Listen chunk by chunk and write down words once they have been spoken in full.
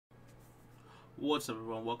What's up,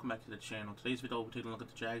 everyone? Welcome back to the channel. Today's video, we're taking a look at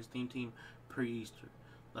the Jags team pre-Easter.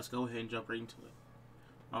 Let's go ahead and jump right into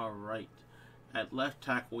it. Alright. At left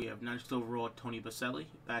tackle, we have 96 overall Tony Baselli,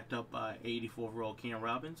 backed up by 84 overall Cam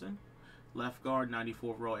Robinson. Left guard,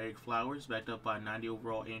 94 overall Eric Flowers, backed up by 90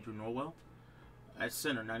 overall Andrew Norwell. At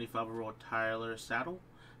center, 95 overall Tyler Saddle,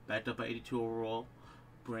 backed up by 82 overall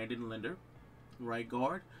Brandon Linder. Right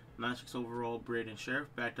guard, 96 overall Braden Sheriff,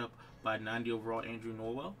 backed up by 90 overall Andrew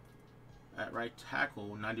Norwell. At right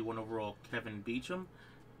tackle, 91 overall Kevin Beecham,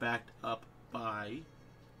 backed up by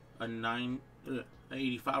a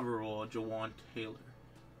 85 overall Jawan Taylor.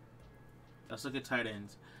 Let's look at tight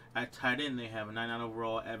ends. At tight end, they have a 99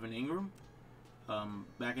 overall Evan Ingram.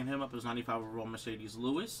 Backing him up is 95 overall Mercedes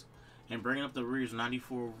Lewis. And bringing up the rear is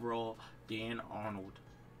 94 overall Dan Arnold.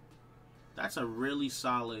 That's a really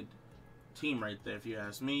solid team right there, if you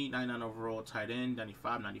ask me. 99 overall tight end,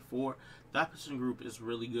 95, 94. That position group is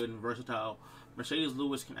really good and versatile. Mercedes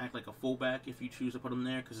Lewis can act like a fullback if you choose to put him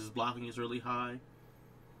there because his blocking is really high.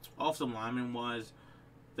 Offensive lineman wise,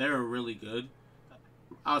 they're really good.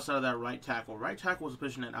 Outside of that, right tackle is a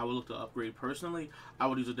position that I would look to upgrade personally. I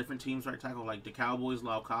would use a different team's right tackle, like the Cowboys.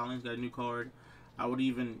 Lyle Collins got a new card. I would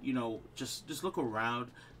even, just look around.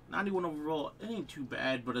 91 overall, it ain't too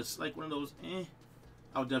bad, but it's like one of those,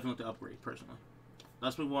 I would definitely look to upgrade personally.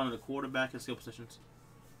 Let's move on to the quarterback and skill positions.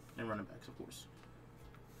 And running backs, of course.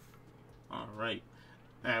 Alright.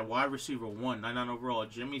 At wide receiver 1, 99 overall,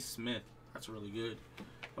 Jimmy Smith. That's really good.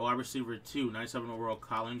 At wide receiver 2, 97 overall,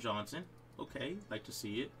 Colin Johnson. Okay, like to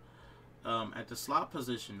see it. At the slot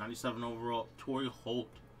position, 97 overall, Torrey Holt.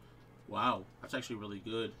 Wow, that's actually really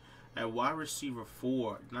good. At wide receiver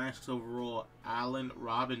 4, 96 overall, Allen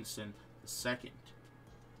Robinson II.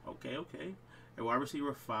 Okay. At wide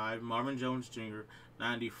receiver 5, Marvin Jones Jr.,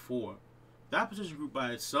 94. That position group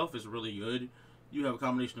by itself is really good. You have a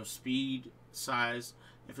combination of speed, size,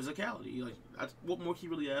 and physicality. Like, that's what more can you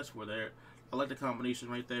really ask for there? I like the combination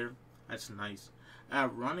right there. That's nice.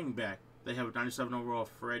 At running back, they have a 97 overall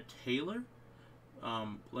Fred Taylor.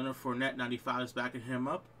 Leonard Fournette, 95, is backing him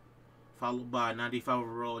up, followed by 95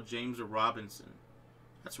 overall James Robinson.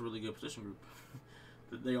 That's a really good position group.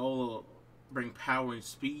 They all bring power and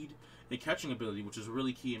speed and catching ability, which is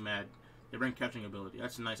really key in Madden. They bring catching ability.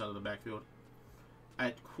 That's nice out of the backfield.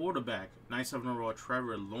 At quarterback, 97 overall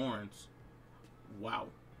Trevor Lawrence. Wow.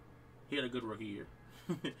 He had a good rookie year.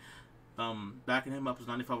 Backing him up is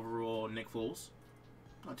 95 overall Nick Foles.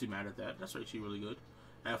 Not too mad at that. That's actually really good.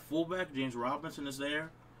 At fullback, James Robinson is there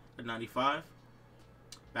at 95.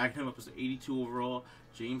 Backing him up is 82 overall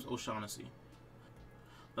James O'Shaughnessy.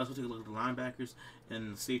 Let's go take a look at the linebackers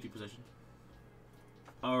and the safety position.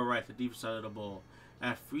 Alright, the defense side of the ball.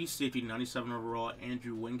 At free safety, 97 overall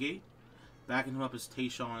Andrew Wingate. Backing him up is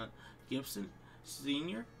Tayshawn Gibson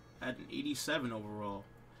Sr. at an 87 overall.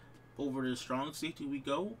 Over to the strong safety we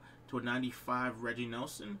go to a 95 Reggie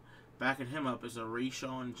Nelson. Backing him up is a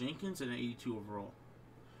Rayshawn Jenkins at an 82 overall.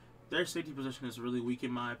 Their safety position is really weak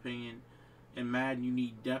in my opinion. In Madden, you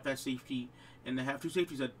need depth at safety, and to have two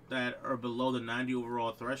safeties that are below the 90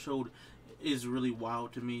 overall threshold is really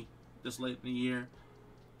wild to me this late in the year.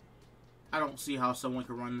 I don't see how someone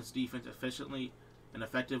can run this defense efficiently and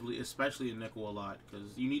effectively, especially in nickel a lot,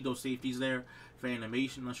 because you need those safeties there for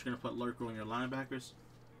animation unless you're going to put lurker on your linebackers.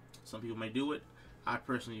 Some people may do it. I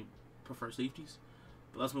personally prefer safeties.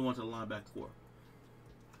 But let's move on to the linebacker core.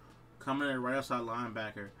 Coming in right outside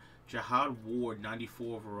linebacker, Jihad Ward,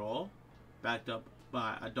 94 overall, backed up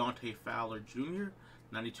by Adante Fowler Jr.,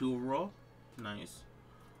 92 overall. Nice.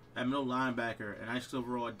 At middle linebacker, a 96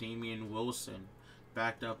 overall Damian Wilson,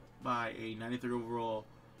 backed up by a 93 overall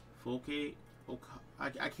Folke.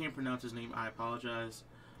 I can't pronounce his name. I apologize.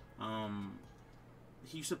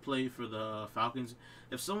 He used to play for the Falcons.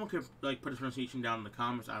 If someone could put his pronunciation down in the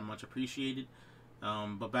comments, I'd much appreciate it.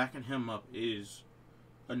 But backing him up is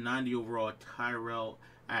a 90 overall Tyrell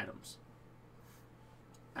Adams.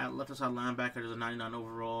 At left side linebacker, there's a 99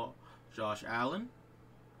 overall Josh Allen,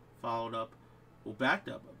 backed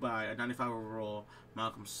up by a 95 overall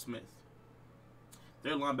Malcolm Smith.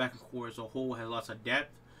 Their linebacking core as a whole has lots of depth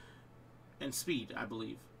and speed, I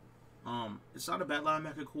believe. It's not a bad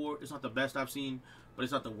linebacker core. It's not the best I've seen, but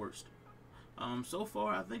it's not the worst. So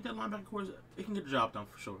far, I think that linebacker core, it can get the job done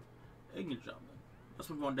for sure. It can get the job done. Let's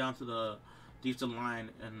move on down to the defensive line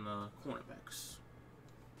and the cornerbacks.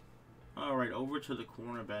 Alright, over to the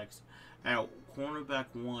cornerbacks. At cornerback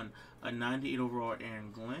 1, a 98 overall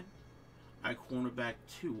Aaron Glenn. At cornerback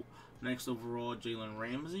 2, next overall Jalen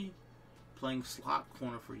Ramsey. Playing slot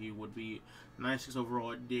corner for you would be 96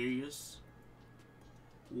 overall Darius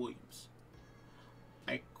Williams.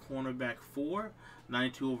 At cornerback 4,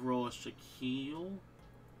 92 overall is Shaquille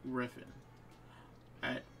Griffin.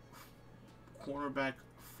 At cornerback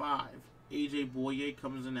 5, AJ Boye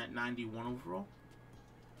comes in at 91 overall.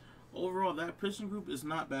 Overall, that position group is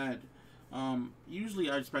not bad. Usually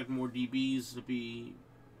I expect more DBs to be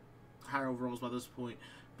higher overalls by this point,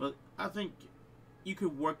 but I think you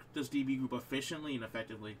could work this DB group efficiently and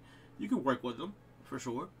effectively. You could work with them, for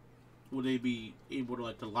sure. Would they be able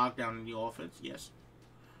to lock down in the offense? Yes.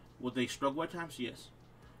 Would they struggle at times? Yes.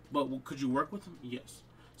 But could you work with them? Yes.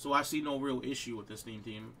 So I see no real issue with this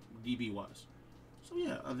team DB-wise. So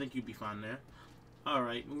yeah, I think you'd be fine there.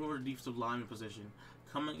 Alright, moving over to defensive lineman position.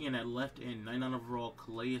 Coming in at left end, 99 overall,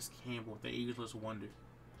 Calais Campbell, the ageless wonder.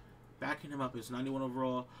 Backing him up is 91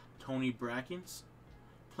 overall, Tony Brackens.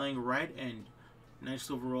 Playing right end,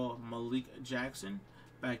 96 overall, Malik Jackson.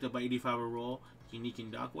 Backed up by 85 overall, Yannick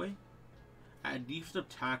Ngakoue. At defensive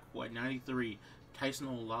tackle at 93, Tyson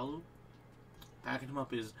Olalu. Backing him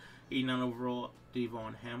up is 89 overall,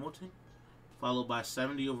 Davon Hamilton. Followed by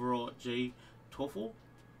 70 overall, Jay Toffel.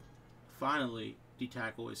 Finally, D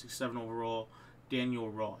tackle is 67 overall, Daniel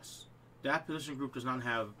Ross. That position group does not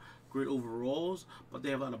have great overalls, but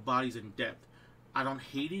they have a lot of bodies and depth. I don't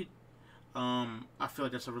hate it. I feel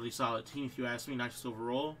like that's a really solid team, if you ask me. Nice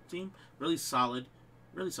overall team. Really solid.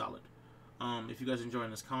 Really solid. If you guys are enjoying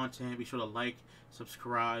this content, be sure to like,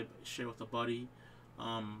 subscribe, share with a buddy.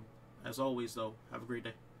 As always, though, have a great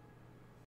day.